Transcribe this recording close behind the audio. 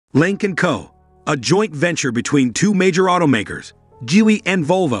Lynk Co, a joint venture between two major automakers, BYD and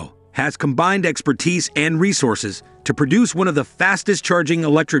Volvo, has combined expertise and resources to produce one of the fastest-charging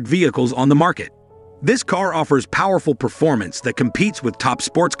electric vehicles on the market. This car offers powerful performance that competes with top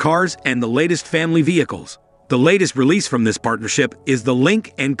sports cars and the latest family vehicles. The latest release from this partnership is the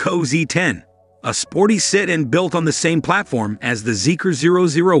Lynk Co Z10, a sporty sedan built on the same platform as the Zeekr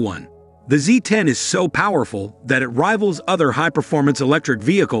 001. The Z10 is so powerful that it rivals other high-performance electric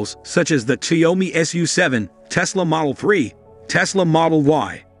vehicles such as the Xiaomi SU7, Tesla Model 3, Tesla Model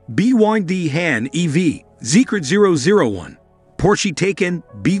Y, BYD Han EV, Zeekr 001, Porsche Taycan,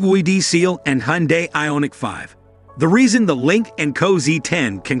 BYD Seal, and Hyundai Ioniq 5. The reason the Lynk Co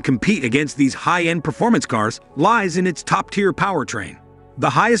Z10 can compete against these high-end performance cars lies in its top-tier powertrain. The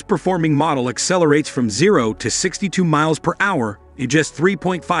highest-performing model accelerates from 0 to 62 miles per hour in just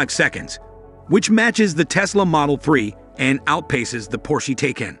 3.5 seconds, which matches the Tesla Model 3 and outpaces the Porsche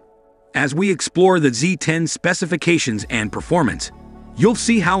Taycan. As we explore the Z10's specifications and performance, you'll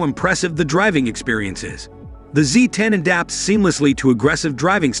see how impressive the driving experience is. The Z10 adapts seamlessly to aggressive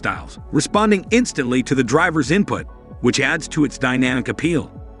driving styles, responding instantly to the driver's input, which adds to its dynamic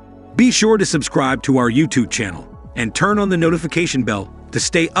appeal. Be sure to subscribe to our YouTube channel and turn on the notification bell to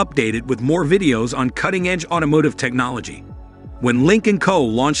stay updated with more videos on cutting-edge automotive technology. When Lynk Co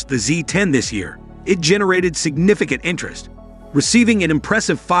launched the Z10 this year, it generated significant interest, receiving an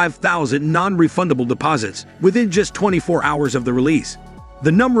impressive 5,000 non-refundable deposits within just 24 hours of the release.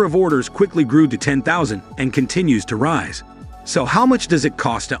 The number of orders quickly grew to 10,000 and continues to rise. So how much does it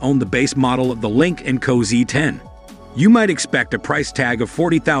cost to own the base model of the Lynk Co Z10? You might expect a price tag of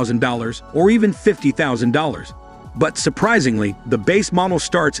 $40,000 or even $50,000. But surprisingly, the base model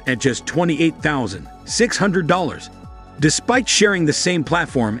starts at just $28,600. Despite sharing the same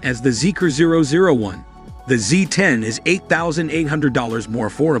platform as the Zeekr 001, the Z10 is $8,800 more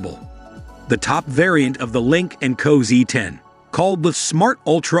affordable. The top variant of the Lynk Co Z10, called the Smart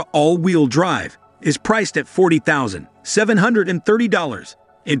Ultra All-Wheel Drive, is priced at $40,730.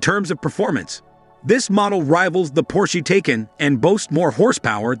 In terms of performance, this model rivals the Porsche Taycan and boasts more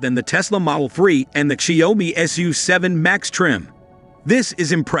horsepower than the Tesla Model 3 and the Xiaomi SU7 Max trim. This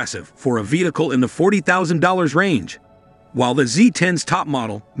is impressive for a vehicle in the $40,000 range. While the Z10's top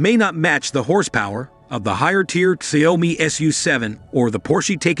model may not match the horsepower of the higher-tier Xiaomi SU7 or the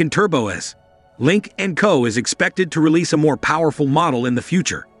Porsche Taycan Turbo S, Lynk Co is expected to release a more powerful model in the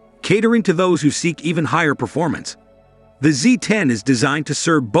future, catering to those who seek even higher performance. The Z10 is designed to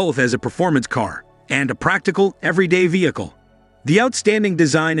serve both as a performance car and a practical, everyday vehicle. The outstanding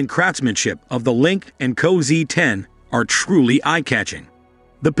design and craftsmanship of the Lynk Co Z10 are truly eye-catching.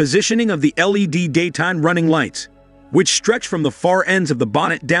 The positioning of the LED daytime running lights, which stretch from the far ends of the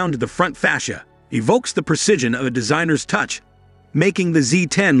bonnet down to the front fascia, evokes the precision of a designer's touch, making the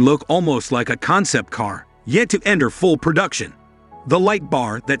Z10 look almost like a concept car, yet to enter full production. The light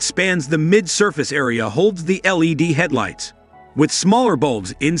bar that spans the mid-surface area holds the LED headlights, with smaller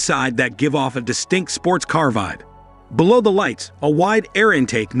bulbs inside that give off a distinct sports car vibe. Below the lights, a wide air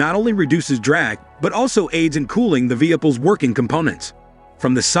intake not only reduces drag, but also aids in cooling the vehicle's working components.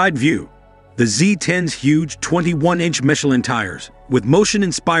 From the side view, the Z10's huge 21-inch Michelin tires with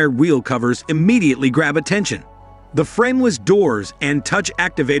motion-inspired wheel covers immediately grab attention. The frameless doors and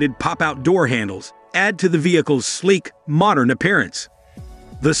touch-activated pop-out door handles add to the vehicle's sleek, modern appearance.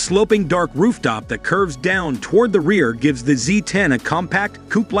 The sloping dark rooftop that curves down toward the rear gives the Z10 a compact,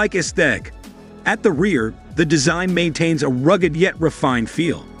 coupe-like aesthetic. At the rear, the design maintains a rugged yet refined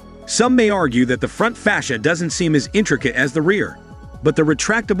feel. Some may argue that the front fascia doesn't seem as intricate as the rear, but the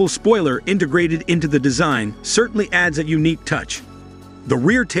retractable spoiler integrated into the design certainly adds a unique touch. The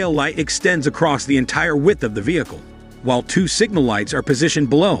rear tail light extends across the entire width of the vehicle, while two signal lights are positioned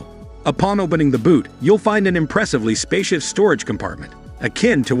below. Upon opening the boot, you'll find an impressively spacious storage compartment,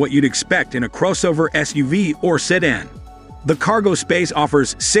 akin to what you'd expect in a crossover SUV or sedan. The cargo space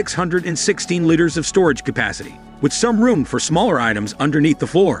offers 616 liters of storage capacity, with some room for smaller items underneath the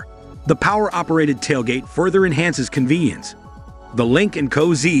floor. The power-operated tailgate further enhances convenience. The Lynk Co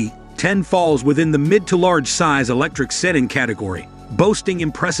Z10 falls within the mid to large size electric sedan category, boasting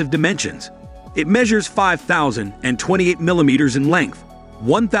impressive dimensions. It measures 5,028 millimeters in length,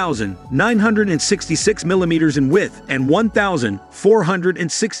 1,966 millimeters in width, and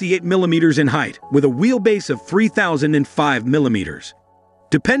 1,468 millimeters in height, with a wheelbase of 3,005 millimeters.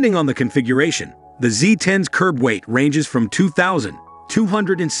 Depending on the configuration, the Z10's curb weight ranges from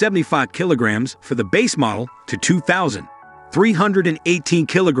 2,275 kilograms for the base model to 2,318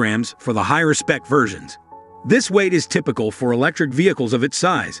 kilograms for the higher-spec versions. This weight is typical for electric vehicles of its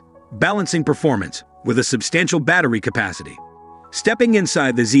size, balancing performance with a substantial battery capacity. Stepping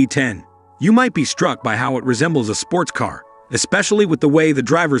inside the Z10, you might be struck by how it resembles a sports car, especially with the way the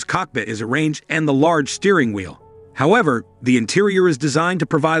driver's cockpit is arranged and the large steering wheel. However, the interior is designed to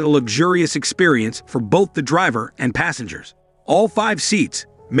provide a luxurious experience for both the driver and passengers. All 5 seats,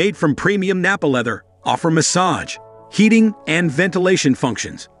 made from premium Nappa leather, offer massage, heating, and ventilation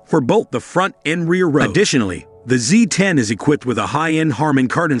functions for both the front and rear rows. Additionally, the Z10 is equipped with a high-end Harman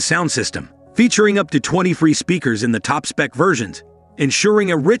Kardon sound system, featuring up to 20 free speakers in the top-spec versions,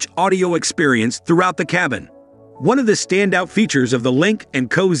 ensuring a rich audio experience throughout the cabin. One of the standout features of the Lynk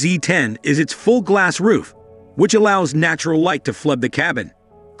Co Z10 is its full-glass roof, which allows natural light to flood the cabin,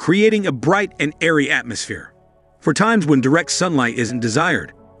 creating a bright and airy atmosphere. For times when direct sunlight isn't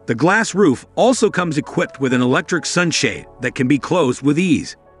desired, the glass roof also comes equipped with an electric sunshade that can be closed with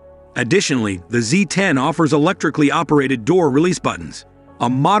ease. Additionally, the Z10 offers electrically operated door release buttons, a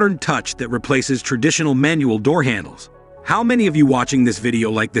modern touch that replaces traditional manual door handles. How many of you watching this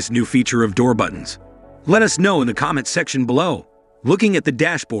video like this new feature of door buttons? Let us know in the comment section below. Looking at the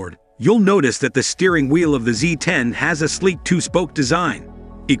dashboard, you'll notice that the steering wheel of the Z10 has a sleek 2-spoke design,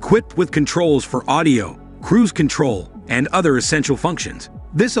 equipped with controls for audio, cruise control, and other essential functions.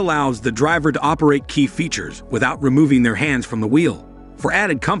 This allows the driver to operate key features without removing their hands from the wheel. For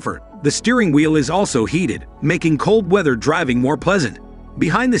added comfort, the steering wheel is also heated, making cold weather driving more pleasant.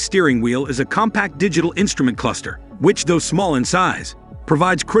 Behind the steering wheel is a compact digital instrument cluster, which, though small in size,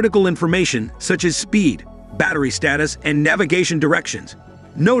 provides critical information such as speed, battery status, and navigation directions.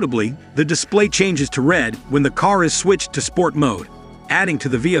 Notably, the display changes to red when the car is switched to sport mode, adding to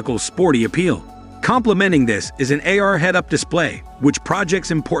the vehicle's sporty appeal. Complementing this is an AR head-up display, which projects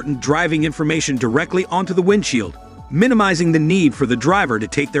important driving information directly onto the windshield, minimizing the need for the driver to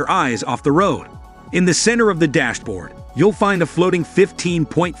take their eyes off the road. In the center of the dashboard, you'll find a floating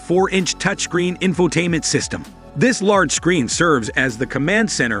 15.4-inch touchscreen infotainment system. This large screen serves as the command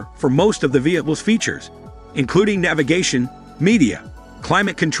center for most of the vehicle's features, including navigation, media,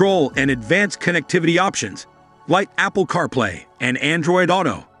 climate control, and advanced connectivity options, like Apple CarPlay and Android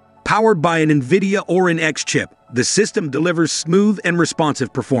Auto. Powered by an NVIDIA Orin X chip, the system delivers smooth and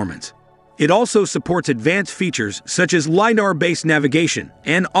responsive performance. It also supports advanced features such as LiDAR-based navigation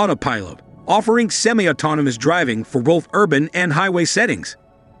and autopilot, offering semi-autonomous driving for both urban and highway settings.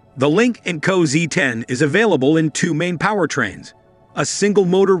 The Lynk Co Z10 is available in 2 main powertrains, a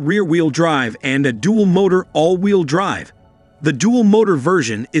single-motor rear-wheel drive and a dual-motor all-wheel drive. The dual-motor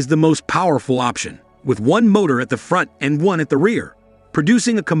version is the most powerful option, with 1 motor at the front and 1 at the rear,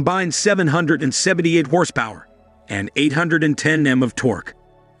 producing a combined 778 horsepower and 810 Nm of torque.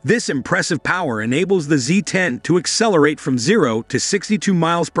 This impressive power enables the Z10 to accelerate from 0 to 62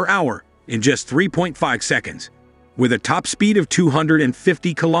 miles per hour in just 3.5 seconds, with a top speed of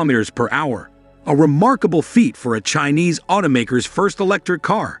 250 kilometers per hour, a remarkable feat for a Chinese automaker's first electric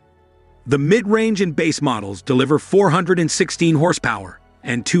car. The mid-range and base models deliver 416 horsepower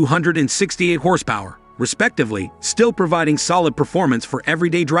and 268 horsepower, respectively, still providing solid performance for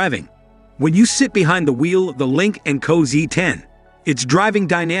everyday driving. When you sit behind the wheel of the Lynk Co Z10, its driving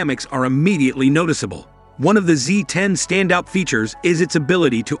dynamics are immediately noticeable. One of the Z10's standout features is its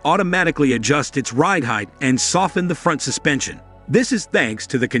ability to automatically adjust its ride height and soften the front suspension. This is thanks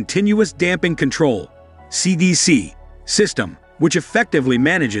to the continuous damping control (CDC) system, which effectively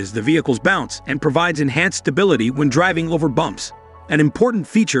manages the vehicle's bounce and provides enhanced stability when driving over bumps, an important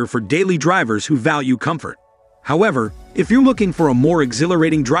feature for daily drivers who value comfort. However, if you're looking for a more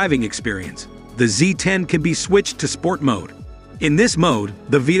exhilarating driving experience, the Z10 can be switched to sport mode. In this mode,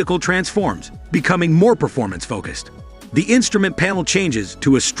 the vehicle transforms, becoming more performance-focused. The instrument panel changes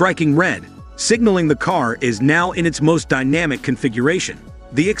to a striking red, signaling the car is now in its most dynamic configuration.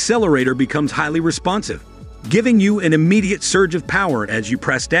 The accelerator becomes highly responsive, giving you an immediate surge of power as you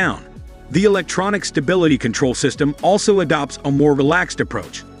press down. The electronic stability control system also adopts a more relaxed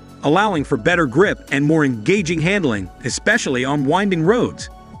approach, allowing for better grip and more engaging handling, especially on winding roads.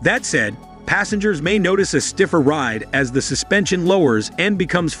 That said, passengers may notice a stiffer ride as the suspension lowers and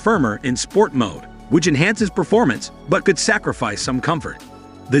becomes firmer in sport mode, which enhances performance but could sacrifice some comfort.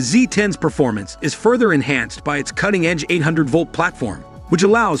 The Z10's performance is further enhanced by its cutting-edge 800-volt platform, which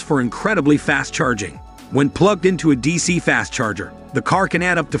allows for incredibly fast charging. When plugged into a DC fast charger, the car can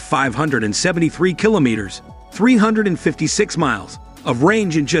add up to 573 kilometers, 356 miles, of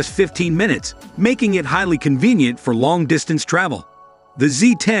range in just 15 minutes, making it highly convenient for long-distance travel. The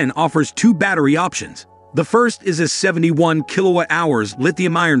Z10 offers 2 battery options. The first is a 71 kilowatt-hours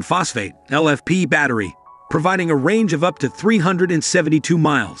lithium iron phosphate (LFP) battery, providing a range of up to 372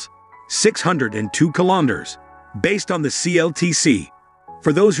 miles, 602 kilometers, based on the CLTC.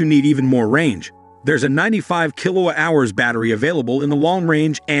 For those who need even more range, There's a 95 kWh battery available in the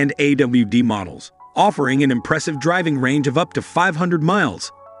long-range and AWD models, offering an impressive driving range of up to 500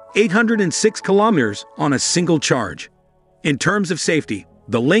 miles, 806 kilometers on a single charge. In terms of safety,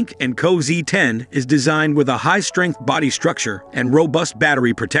 the Lynk Co Z10 is designed with a high-strength body structure and robust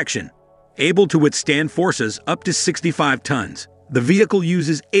battery protection, able to withstand forces up to 65 tons. The vehicle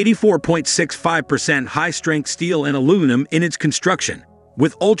uses 84.65% high-strength steel and aluminum in its construction,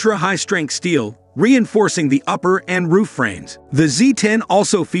 with ultra-high-strength steel reinforcing the upper and roof frames. The Z10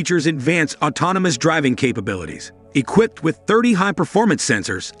 also features advanced autonomous driving capabilities, equipped with 30 high-performance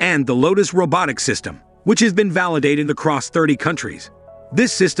sensors and the Lotus robotics system, which has been validated across 30 countries.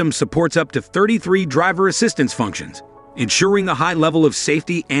 This system supports up to 33 driver assistance functions, ensuring a high level of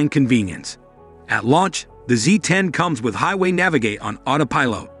safety and convenience. At launch, the Z10 comes with Highway Navigate on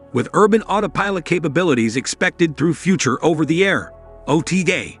autopilot, with urban autopilot capabilities expected through future over-the-air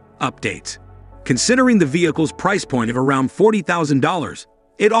 (OTA) updates. Considering the vehicle's price point of around $40,000,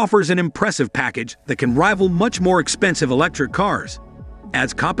 it offers an impressive package that can rival much more expensive electric cars.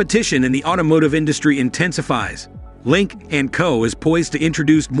 As competition in the automotive industry intensifies, Lynk Co is poised to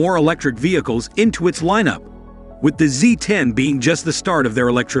introduce more electric vehicles into its lineup, with the Z10 being just the start of their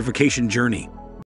electrification journey.